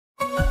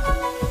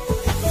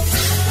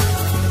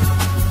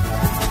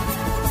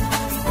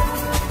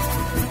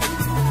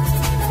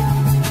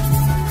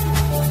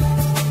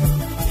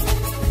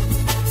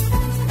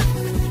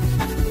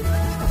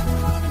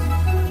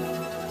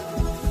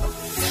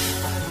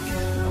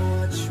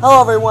Hello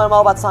everyone, I'm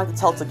all about Sonic the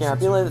Telltale Gamer.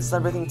 Being this is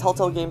everything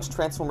Telltale Games,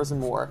 Transformers, and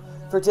more.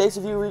 For today's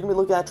review, we're going to be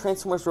looking at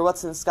Transformers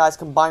Robots in Disguise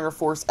Combiner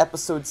Force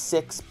Episode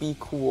 6, Be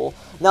Cool.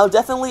 Now,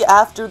 definitely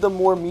after the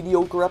more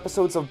mediocre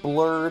episodes of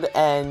Blurred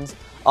and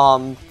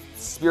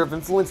Sphere of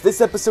Influence,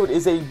 this episode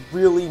is a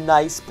really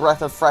nice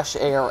breath of fresh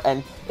air,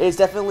 and it is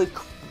definitely,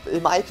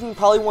 in my opinion,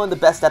 probably one of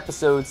the best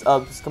episodes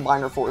of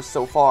Combiner Force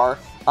so far.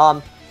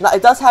 Now,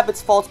 it does have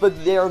its faults,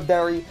 but they are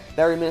very,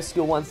 very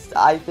minuscule ones.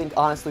 I think,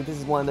 honestly, this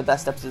is one of the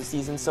best episodes of the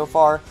season so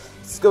far.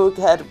 Let's go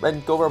ahead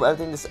and go over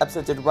everything this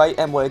episode did right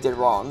and what it did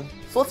wrong.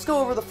 So let's go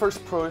over the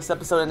first pro of this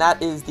episode, and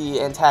that is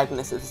the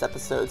antagonist of this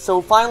episode.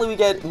 So finally we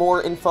get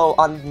more info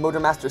on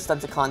Motormaster's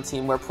Stunticon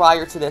team, where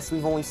prior to this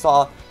we've only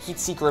saw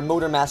Heatseeker and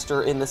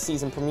Motormaster in the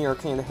season premiere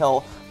of King of the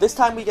Hill. This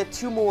time we get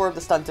two more of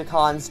the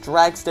Stunticons,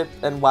 Dragstrip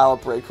and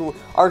Wildbreak, who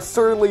are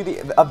certainly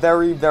a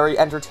very, very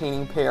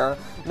entertaining pair.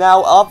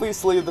 Now,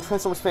 obviously, the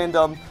Transformers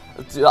fandom,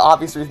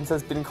 obvious reasons,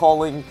 has been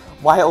calling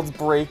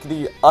Wildbreak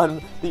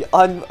the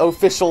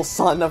unofficial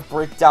son of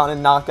Breakdown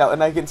and Knockout,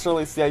 and I can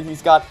certainly see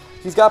he's got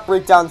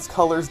Breakdown's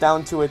colors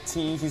down to a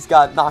T. He's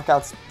got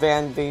Knockout's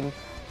vain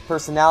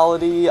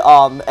personality,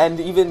 and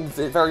even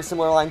a very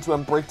similar line to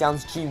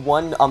Breakdown's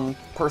G1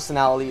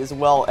 personality as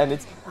well. And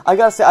I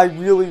gotta say, I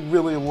really,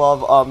 really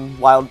love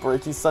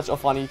Wildbreak. He's such a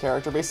funny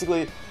character,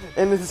 basically,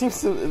 and it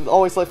seems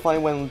always like funny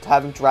when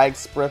having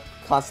Dragstrip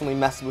constantly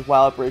messing with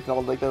Wildbreak and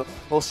all like the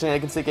little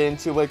shenanigans they get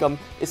into, like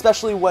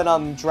especially when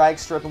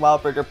Dragstrip and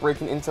Wildbreak are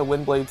breaking into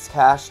Windblade's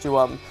cache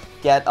to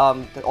get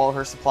all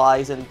her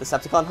supplies and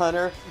Decepticon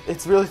Hunter.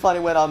 It's really funny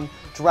when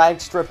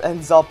Dragstrip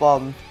ends up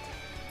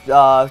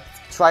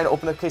trying to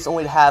open a case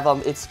only to have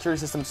its security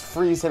systems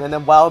freeze him, and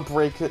then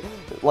Wildbreak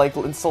like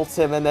insults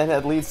him, and then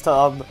it leads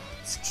to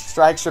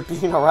Dragstrip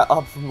beating around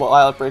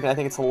Wildbreak, and I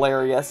think it's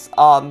hilarious.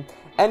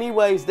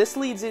 Anyways, this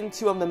leads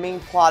into the main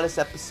plot of this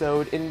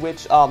episode, in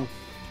which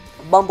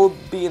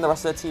Bumblebee and the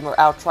rest of the team are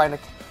out trying to,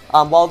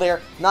 while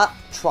they're not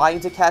trying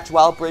to catch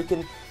Wildbreak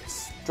and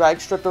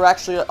Dragstrip, they're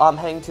actually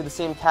heading to the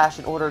same cache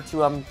in order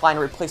to find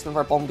a replacement for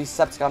our Bumblebee's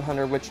Decepticon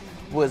Hunter, which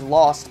was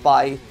lost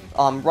by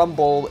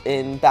Rumble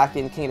back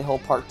in King of the Hill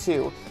Part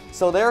 2.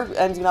 So they're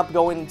ending up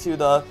going to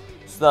the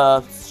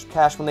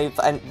cache when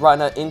they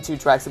run into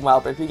Drax and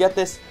Wildbreak. We get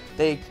this.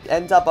 They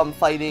end up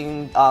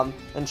fighting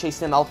and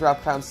chasing them all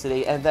throughout Crown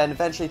City, and then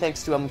eventually,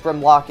 thanks to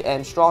Grimlock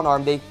and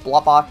Strongarm, they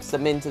box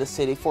them into the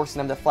city, forcing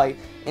them to fight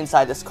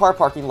inside this car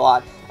parking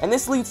lot. And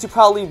this leads to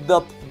probably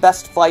the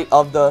best fight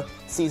of the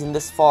season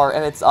this far,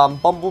 and it's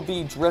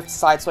Bumblebee, Drift,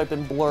 Sideswipe,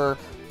 and Blur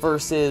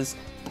versus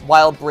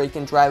Wildbreak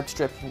and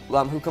Dragstrip,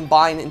 who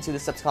combine into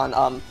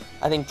Decepticon,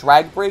 I think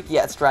Dragbreak?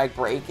 Yeah, it's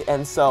Dragbreak,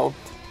 and so,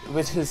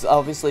 which is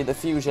obviously the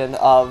fusion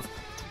of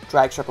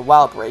Dragstrip and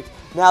Wildbreak.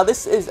 Now,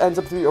 this ends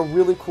up to be a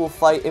really cool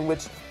fight in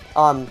which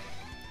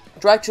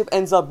Dragstrip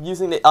ends up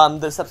using the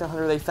Decepticon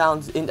Hunter they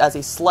found as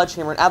a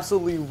sledgehammer and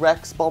absolutely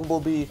wrecks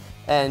Bumblebee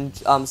and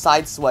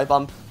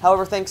Sideswipe.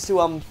 However, thanks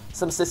to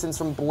some assistance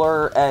from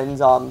Blur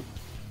and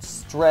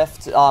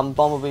Drift,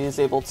 Bumblebee is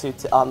able to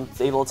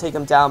take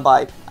him down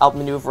by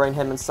outmaneuvering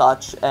him and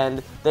such,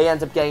 and they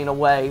end up getting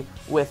away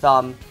with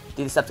the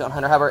Decepticon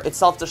Hunter. However, it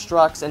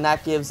self-destructs, and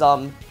that gives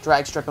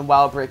Dragstrip and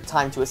Wildbreak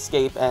time to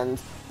escape and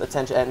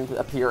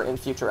appear in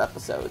future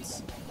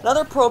episodes.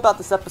 Another pro about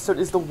this episode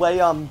is the way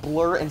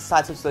Blur and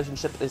Sideswipe's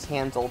relationship is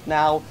handled.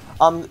 Now,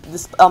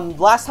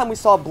 last time we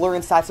saw Blur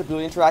and Sideswipe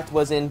really interact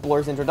was in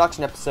Blur's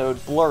introduction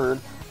episode, Blurred.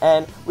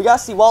 And we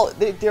gotta see, while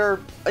their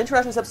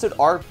interactions in this episode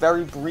are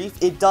very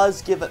brief, it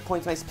does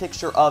point a nice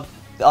picture of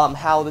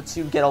how the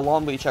two get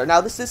along with each other. Now,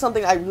 this is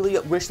something I really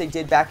wish they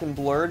did back in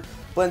Blurred,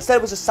 but instead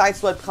it was just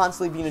Sideswipe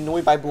constantly being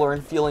annoyed by Blur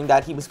and feeling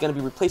that he was going to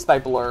be replaced by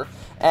Blur.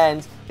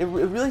 And it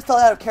really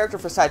felt out of character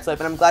for Sideswipe,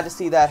 and I'm glad to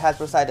see that Hasbro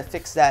decided to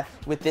fix that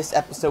with this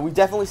episode. It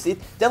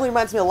definitely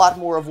reminds me a lot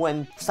more of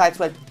when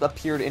Sideswipe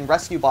appeared in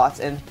Rescue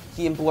Bots, and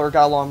he and Blur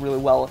got along really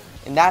well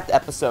in that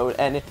episode.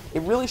 And it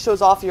really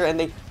shows off here,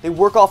 and they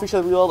work off each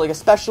other really well, like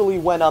especially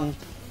when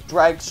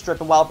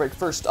Dragstrip and Wildbreak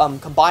first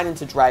combine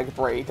into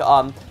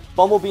Dragbreak.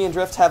 Bumblebee and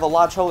Drift have a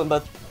lot of trouble,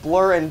 but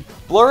Blur and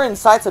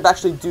Sideswipe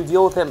actually do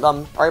deal with him,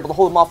 are able to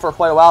hold him off for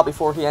quite a while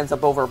before he ends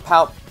up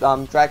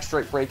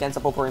Dragstrip ends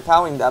up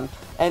overpowering them.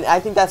 And I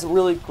think that's a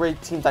really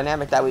great team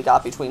dynamic that we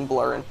got between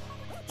Blur and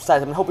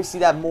Sideswipe, and hope we see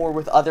that more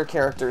with other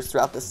characters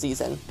throughout the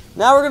season.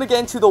 Now we're going to get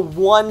into the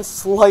one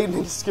slight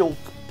minuscule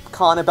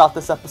con about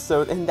this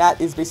episode, and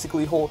that is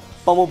basically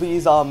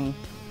Bumblebee's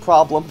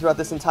problem throughout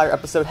this entire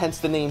episode, hence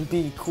the name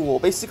Be Cool.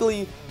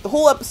 Basically, the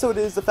whole episode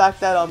is the fact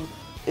that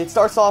it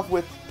starts off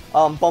with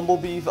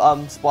Bumblebee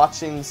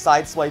watching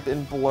Sideswipe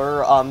and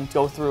Blur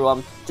go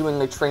through doing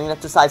the training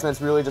exercise, and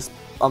it's really just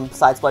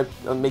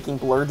Sideswipe making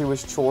Blur do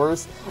his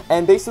chores.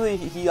 And basically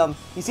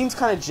he seems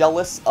kind of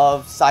jealous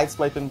of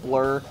Sideswipe and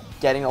Blur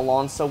getting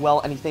along so well,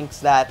 and he thinks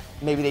that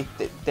maybe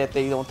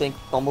they don't think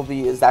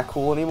Bumblebee is that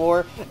cool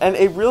anymore. And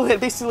it really,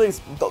 basically,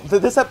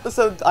 this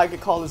episode I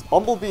could call this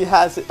Bumblebee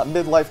has a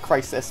midlife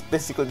crisis.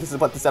 Basically, this is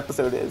what this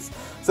episode is.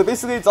 So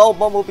basically, it's all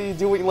Bumblebee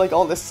doing like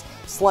all this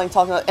slang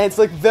talking, and it's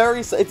like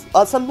it's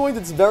at some point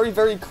it's very,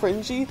 very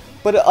cringy,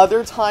 but at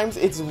other times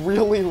it's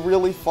really,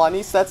 really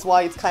funny. So that's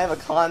why it's kind of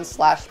a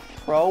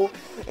con/pro,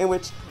 in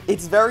which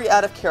it's very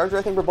out of character,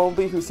 I think, for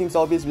Bumblebee, who seems to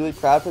always be a really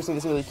proud person,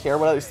 doesn't really care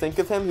what others think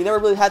of him. He never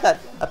really had that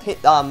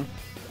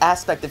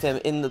aspect of him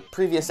in the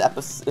previous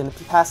episodes, in the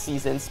past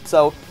seasons,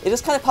 so it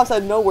just kind of pops out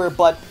of nowhere,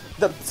 but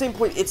at the same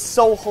point, it's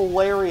so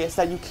hilarious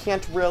that you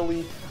can't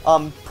really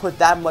put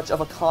that much of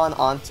a con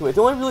onto it.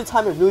 The only really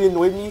time it really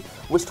annoyed me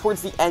was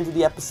towards the end of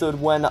the episode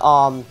when,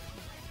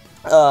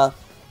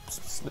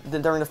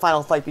 during the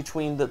final fight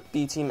between the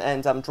B-Team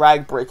and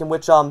Drag Break, in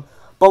which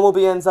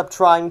Bumblebee ends up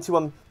trying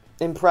to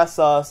impress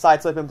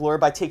Sideswipe and Blur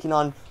by taking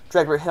on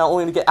Drag Break,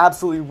 only to get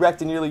absolutely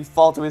wrecked and nearly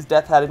fall to his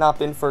death had it not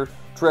been for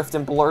Drift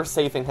and Blur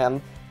saving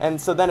him. And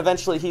so then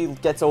eventually he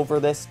gets over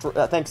this,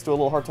 thanks to a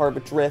little heart-to-heart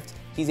with Drift.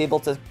 He's able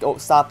to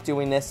stop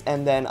doing this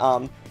and then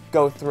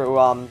go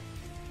through,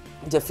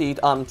 defeat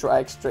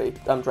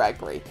Drag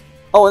Break.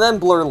 Oh, and then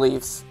Blur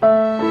leaves.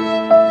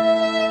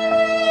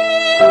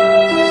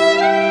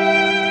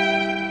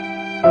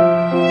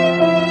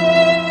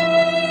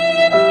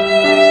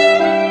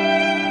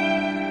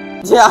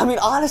 Yeah, I mean,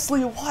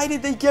 honestly, why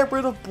did they get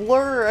rid of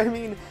Blur? I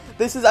mean,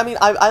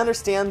 I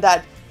understand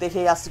that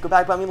he has to go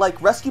back, but I mean,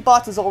 like, Rescue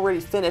Bots is already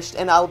finished,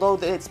 and although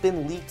it's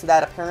been leaked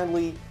that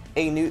apparently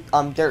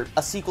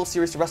a sequel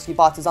series to Rescue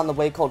Bots is on the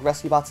way called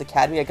Rescue Bots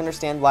Academy, I can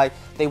understand why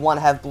they want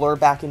to have Blur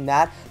back in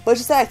that, but it's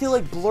just that I feel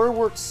like Blur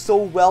worked so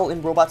well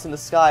in Robots in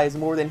Disguise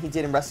more than he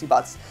did in Rescue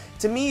Bots.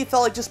 To me, it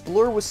felt like just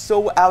Blur was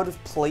so out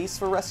of place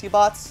for Rescue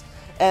Bots,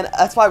 and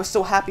that's why I was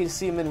so happy to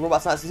see him in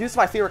Robots in Disguise. He was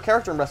my favorite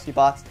character in Rescue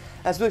Bots,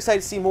 and I was really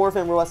excited to see more of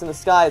him in Robots in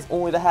Disguise,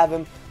 only to have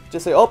him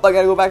just say, oh, I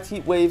gotta go back to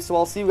Heat Wave, so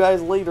I'll see you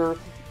guys later.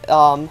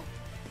 So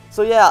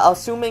yeah,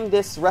 assuming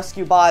this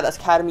Rescue Bot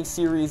Academy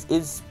series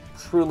is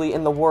truly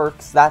in the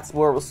works, that's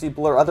where we'll see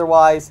Blur.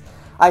 Otherwise,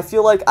 I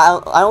feel like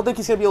I don't think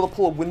he's gonna be able to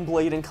pull a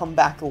Windblade and come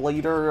back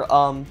later.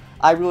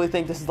 I really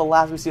think this is the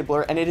last we see of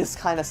Blur, and it is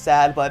kind of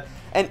sad, but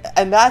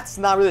and that's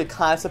not really a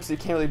concept, so you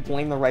can't really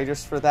blame the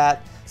writers for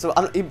that. So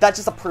that's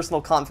just a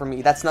personal con for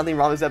me. That's nothing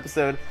wrong with this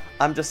episode.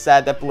 I'm just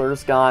sad that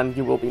Blur's gone.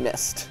 You will be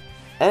missed.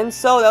 And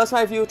so, that was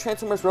my review of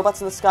Transformers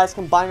Robots in Disguise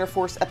Combiner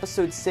Force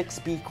Episode 6,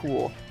 Be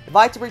Cool. If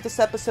I had to rate this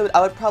episode,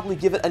 I would probably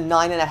give it a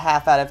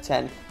 9.5 out of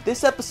 10.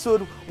 This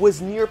episode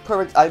was near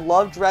perfect. I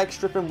love Drag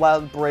Strip and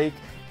Wild Break.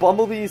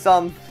 Bumblebee's,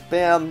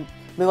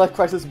 midlife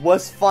crisis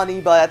was funny,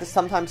 but at the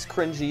sometimes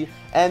cringy.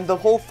 And the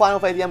whole final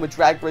fight at the end with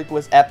Drag Break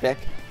was epic.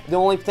 The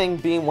only thing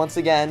being, once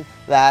again,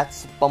 that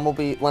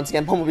Bumblebee's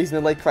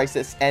midlife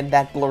crisis and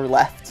that Blur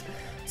left.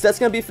 So that's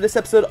going to be for this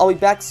episode. I'll be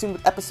back soon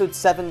with Episode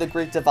 7, The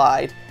Great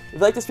Divide. If you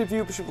like this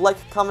review, be sure to like,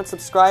 comment,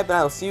 subscribe, and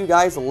I will see you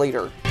guys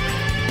later.